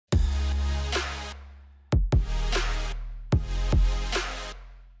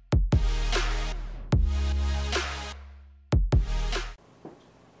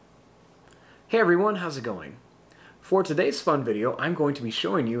Hey everyone, how's it going? For today's fun video, I'm going to be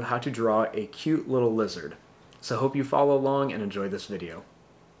showing you how to draw a cute little lizard. So hope you follow along and enjoy this video.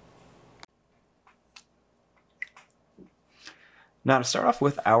 Now to start off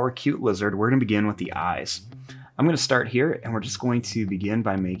with our cute lizard, we're going to begin with the eyes. I'm going to start here and we're just going to begin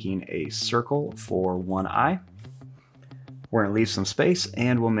by making a circle for one eye. We're going to leave some space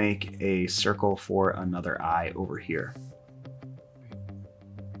and we'll make a circle for another eye over here.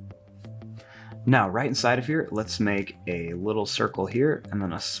 Now, right inside of here, let's make a little circle here and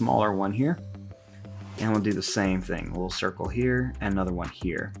then a smaller one here. And we'll do the same thing, a little circle here and another one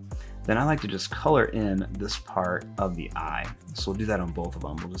here. Then I like to just color in this part of the eye. So we'll do that on both of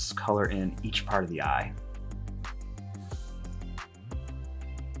them. We'll just color in each part of the eye.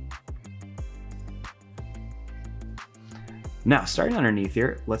 Now, starting underneath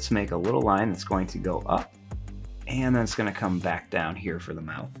here, let's make a little line that's going to go up and then it's going to come back down here for the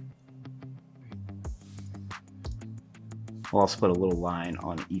mouth. We'll also put a little line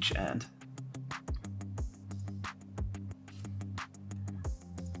on each end.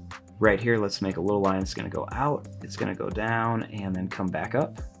 Right here, let's make a little line that's going to go out, it's going to go down, and then come back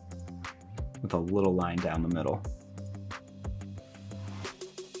up with a little line down the middle.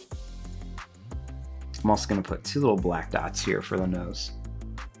 I'm also going to put two little black dots here for the nose.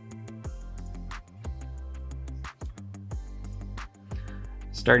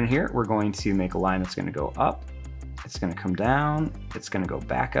 Starting here, we're going to make a line that's going to go up. It's going to come down, it's going to go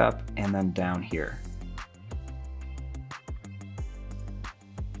back up, and then down here.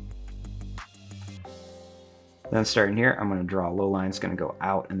 Then starting here, I'm going to draw a little line that's going to go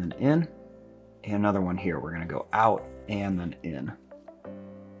out and then in. And another one here, we're going to go out and then in.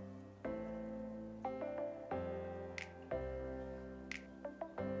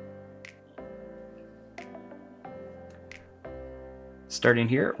 Starting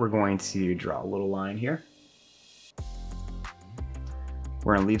here, we're going to draw a little line here.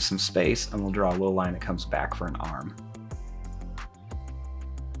 We're going to leave some space and we'll draw a little line that comes back for an arm.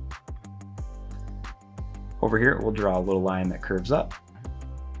 Over here, we'll draw a little line that curves up.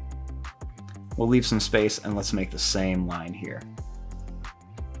 We'll leave some space and let's make the same line here.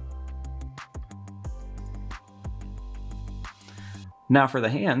 Now for the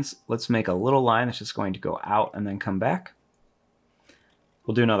hands, let's make a little line that's just going to go out and then come back.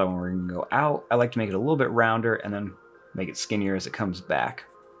 We'll do another one. We're going to go out. I like to make it a little bit rounder and then make it skinnier as it comes back.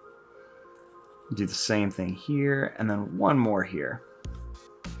 Do the same thing here, and then one more here.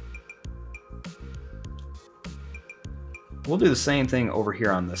 We'll do the same thing over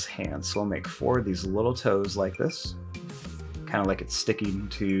here on this hand. So we'll make four of these little toes like this, kind of like it's sticking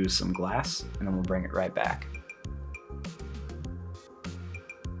to some glass, and then we'll bring it right back.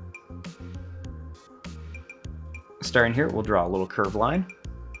 Starting here, we'll draw a little curved line.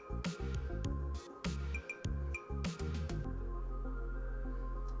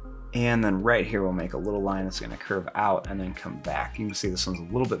 And then right here, we'll make a little line that's going to curve out and then come back. You can see this one's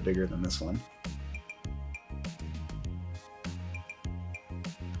a little bit bigger than this one.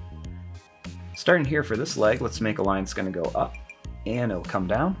 Starting here for this leg, let's make a line that's going to go up and it'll come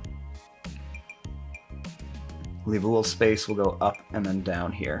down. Leave a little space, we'll go up and then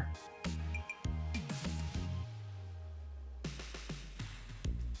down here.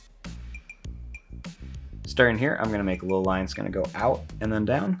 Starting here, I'm going to make a little line that's going to go out and then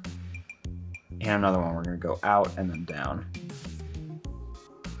down. And another one, we're going to go out and then down.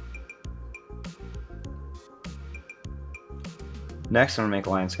 Next, I'm going to make a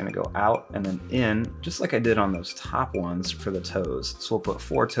line that's going to go out and then in, just like I did on those top ones for the toes. So we'll put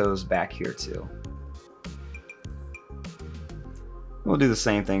four toes back here too. We'll do the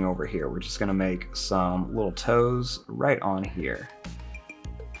same thing over here. We're just going to make some little toes right on here.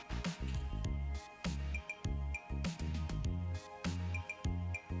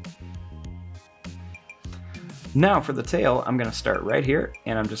 Now for the tail, I'm going to start right here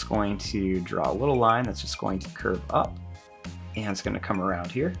and I'm just going to draw a little line that's just going to curve up and it's going to come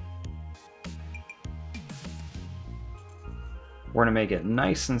around here. We're going to make it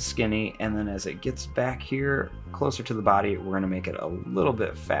nice and skinny, and then as it gets back here closer to the body, we're going to make it a little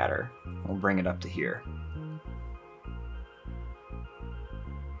bit fatter. We'll bring it up to here.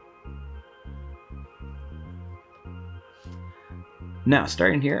 Now,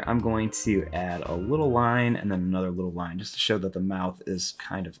 starting here, I'm going to add a little line and then another little line just to show that the mouth is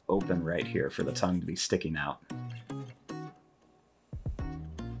kind of open right here for the tongue to be sticking out.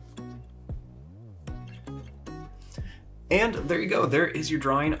 And there you go. There is your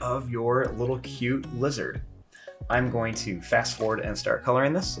drawing of your little cute lizard. I'm going to fast forward and start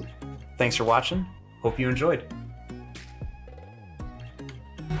coloring this. Thanks for watching. Hope you enjoyed.